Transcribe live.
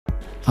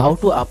How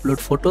to upload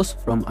photos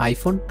from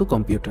iPhone to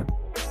computer.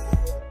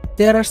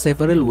 There are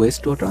several ways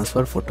to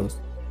transfer photos,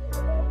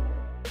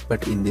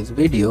 but in this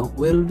video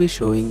we will be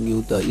showing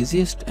you the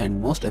easiest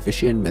and most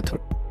efficient method.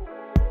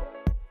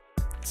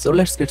 So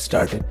let's get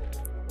started.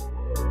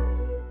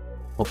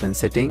 Open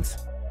Settings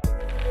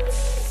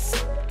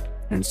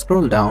and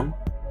scroll down.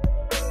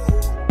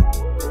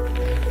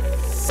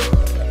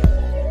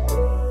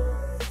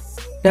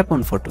 Tap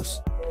on Photos.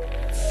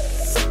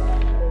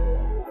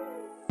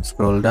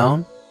 Scroll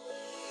down.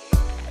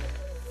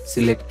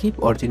 Select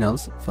Keep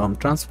Originals from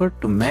Transfer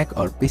to Mac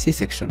or PC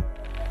section.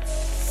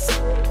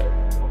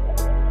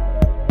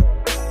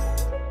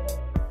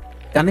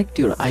 Connect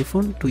your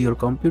iPhone to your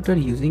computer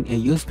using a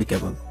USB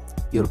cable.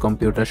 Your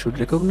computer should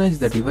recognize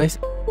the device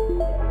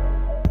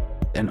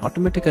and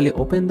automatically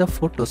open the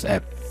Photos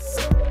app.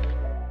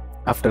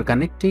 After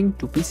connecting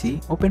to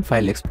PC, open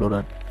File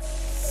Explorer.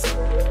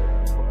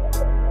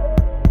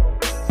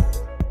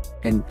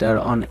 Enter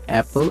on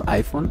Apple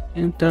iPhone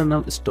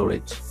internal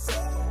storage.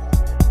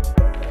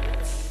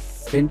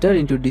 Enter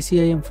into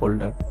DCIM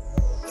folder.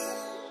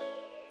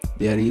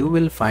 There you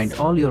will find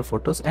all your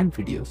photos and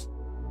videos.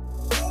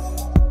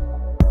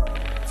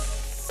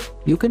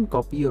 You can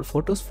copy your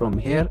photos from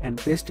here and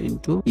paste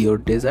into your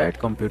desired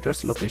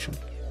computer's location.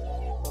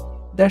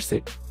 That's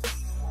it.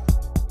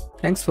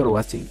 Thanks for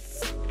watching.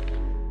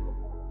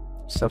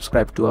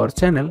 Subscribe to our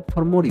channel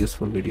for more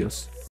useful videos.